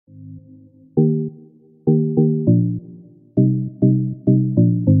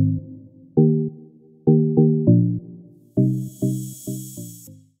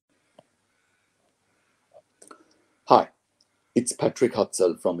It's Patrick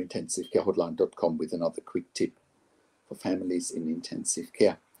Hutzel from IntensiveCareHotline.com with another quick tip for families in intensive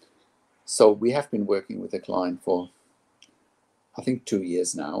care. So we have been working with a client for, I think, 2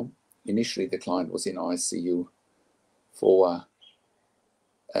 years now. Initially, the client was in ICU for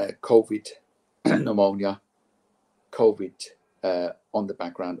COVID pneumonia, COVID on the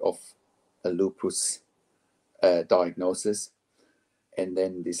background of a lupus diagnosis. And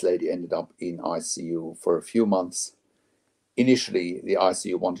then this lady ended up in ICU for a few months. Initially, the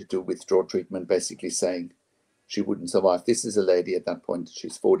ICU wanted to withdraw treatment, basically saying she wouldn't survive. This is a lady at that point,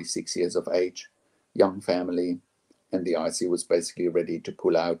 she's 46 years of age, young family, and the ICU was basically ready to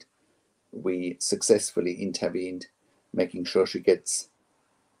pull out. We successfully intervened, making sure she gets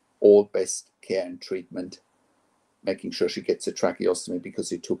all best care and treatment, making sure she gets a tracheostomy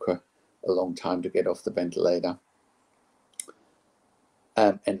because it took her a long time to get off the ventilator.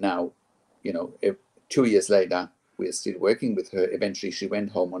 And now, 2 years later, we are still working with her. Eventually, she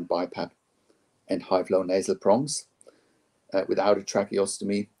went home on BiPAP and high-flow nasal prongs without a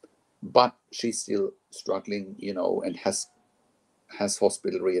tracheostomy, but she's still struggling, and has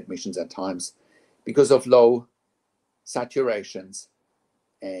hospital readmissions at times because of low saturations.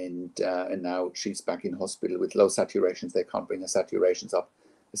 And now she's back in hospital with low saturations. They can't bring her saturations up.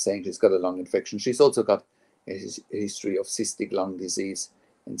 They're saying she's got a lung infection. She's also got a history of cystic lung disease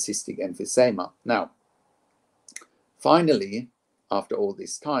and cystic emphysema. Now, finally, after all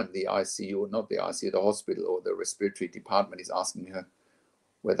this time, the ICU, not the ICU, the hospital or the respiratory department is asking her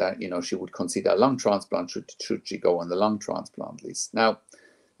whether, she would consider a lung transplant, should she go on the lung transplant list. Now,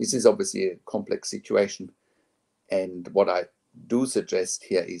 this is obviously a complex situation. And what I do suggest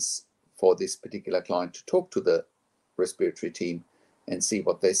here is for this particular client to talk to the respiratory team and see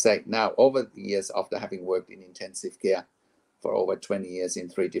what they say. Now, over the years, after having worked in intensive care for over 20 years in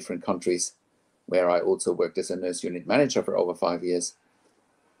 3 different countries, where I also worked as a nurse unit manager for over 5 years,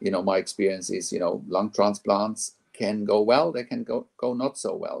 my experience is, lung transplants can go well, they can go not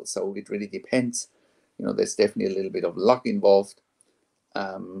so well. So it really depends. There's definitely a little bit of luck involved,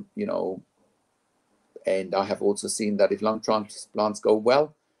 and I have also seen that if lung transplants go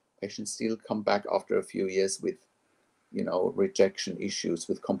well, patients still come back after a few years with, rejection issues,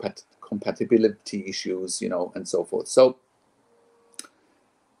 with compatibility issues, and so forth. So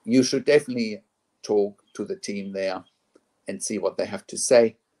you should definitely talk to the team there and see what they have to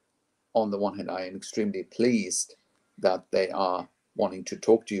say. On the one hand, I am extremely pleased that they are wanting to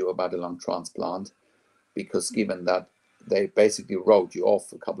talk to you about a lung transplant, because given that they basically wrote you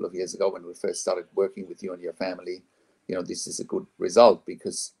off a couple of years ago when we first started working with you and your family, this is a good result,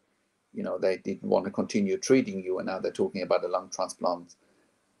 because they didn't want to continue treating you, and now they're talking about a lung transplant,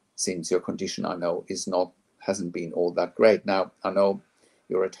 since your condition, I know, hasn't been all that great. Now, I know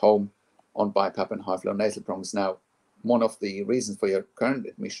you're at home on BiPAP and high-flow nasal prongs. Now, one of the reasons for your current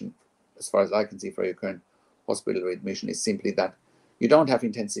admission, as far as I can see, for your current hospital admission, is simply that you don't have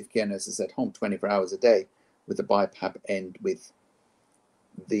intensive care nurses at home 24 hours a day with the BiPAP and with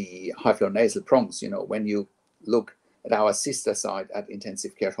the high-flow nasal prongs. When you look at our sister site at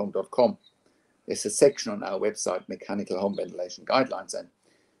intensivecarehome.com, there's a section on our website, Mechanical Home Ventilation Guidelines, and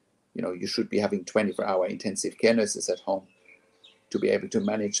you should be having 24-hour intensive care nurses at home to be able to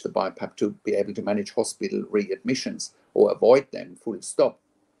manage the BiPAP, to be able to manage hospital readmissions or avoid them, full stop.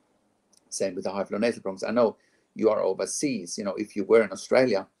 Same with the high-flow nasal prongs. I know you are overseas. If you were in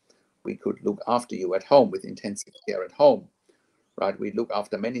Australia, we could look after you at home with intensive care at home, right? We look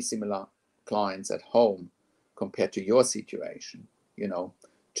after many similar clients at home compared to your situation.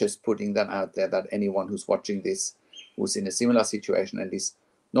 Just putting that out there, that anyone who's watching this, who's in a similar situation and is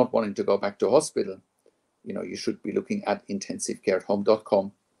not wanting to go back to hospital, you should be looking at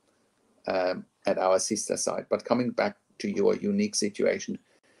intensivecarehome.com at our sister site. But coming back to your unique situation,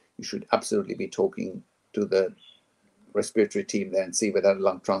 you should absolutely be talking to the respiratory team there and see whether a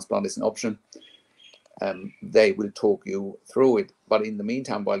lung transplant is an option. They will talk you through it. But in the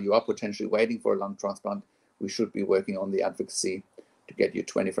meantime, while you are potentially waiting for a lung transplant, we should be working on the advocacy to get you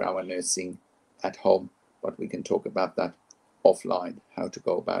 24-hour nursing at home. But we can talk about that offline, how to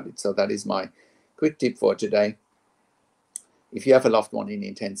go about it. So that is my quick tip for today. If you have a loved one in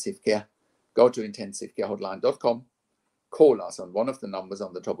intensive care, go to intensivecarehotline.com, call us on one of the numbers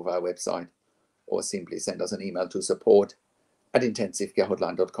on the top of our website, or simply send us an email to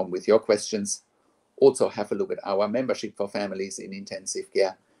support@intensivecarehotline.com with your questions. Also have a look at our membership for families in intensive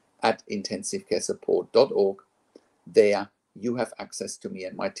care at intensivecaresupport.org. There you have access to me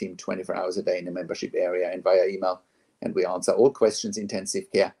and my team 24 hours a day in the membership area and via email, and we answer all questions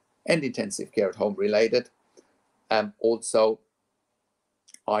intensive care and intensive care at home related. Also,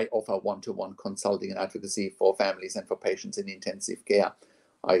 I offer one-to-one consulting and advocacy for families and for patients in intensive care.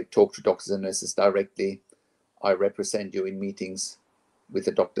 I talk to doctors and nurses directly. I represent you in meetings with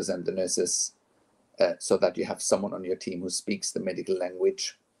the doctors and the nurses so that you have someone on your team who speaks the medical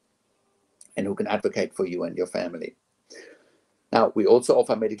language and who can advocate for you and your family. Now, we also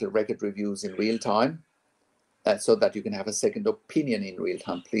offer medical record reviews in real time so that you can have a second opinion in real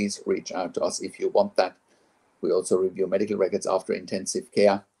time. Please reach out to us if you want that. We also review medical records after intensive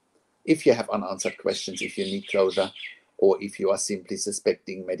care. If you have unanswered questions, if you need closure, or if you are simply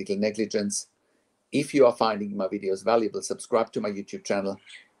suspecting medical negligence. If you are finding my videos valuable, subscribe to my YouTube channel,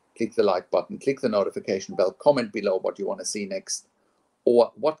 click the like button, click the notification bell, comment below what you want to see next,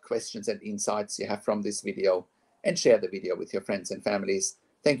 or what questions and insights you have from this video, and share the video with your friends and families.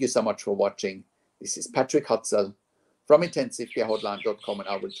 Thank you so much for watching. This is Patrick Hutzel from intensivecarehotline.com, and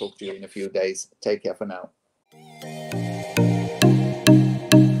I will talk to you in a few days. Take care for now.